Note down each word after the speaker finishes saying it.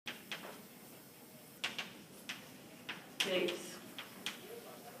takes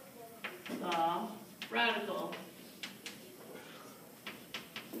the radical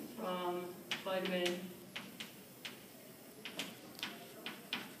from vitamin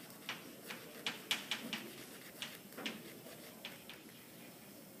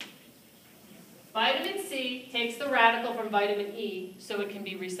Vitamin C takes the radical from vitamin E so it can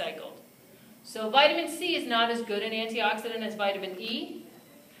be recycled. So vitamin C is not as good an antioxidant as vitamin E,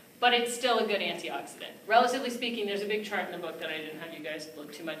 but it's still a good antioxidant. Relatively speaking, there's a big chart in the book that I didn't have you guys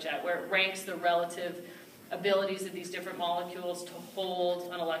look too much at, where it ranks the relative abilities of these different molecules to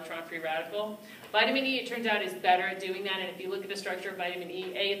hold an electron-free radical. Vitamin E, it turns out, is better at doing that, and if you look at the structure of vitamin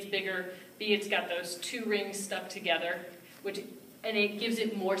E, A, it's bigger, B, it's got those two rings stuck together, and it gives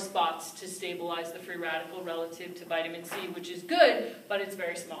it more spots to stabilize the free radical relative to vitamin C, which is good, but it's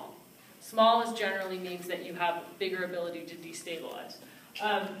very small. Small generally means that you have bigger ability to destabilize,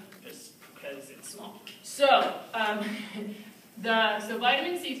 just because it's small. So, so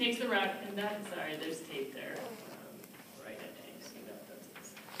vitamin C takes the radical, and sorry, there's tape there. Right at A, so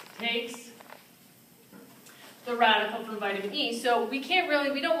takes the radical from vitamin E. So we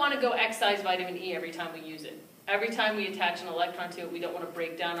don't want to go excise vitamin E every time we use it. Every time we attach an electron to it, we don't want to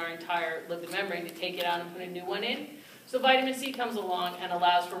break down our entire lipid membrane to take it out and put a new one in. So vitamin C comes along and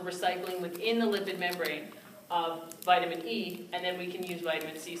allows for recycling within the lipid membrane of vitamin E, and then we can use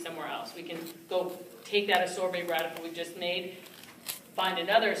vitamin C somewhere else. We can go take that ascorbate radical we just made, find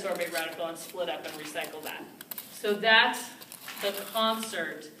another ascorbate radical, and split up and recycle that. So that's the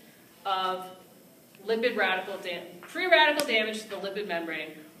concert of lipid radical free radical damage to the lipid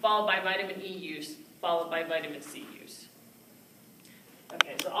membrane, followed by vitamin E use, followed by vitamin C use.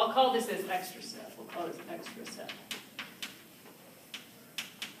 Okay, so I'll call this as extra step. We'll call this extra step.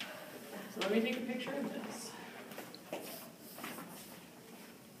 So let me take a picture of this.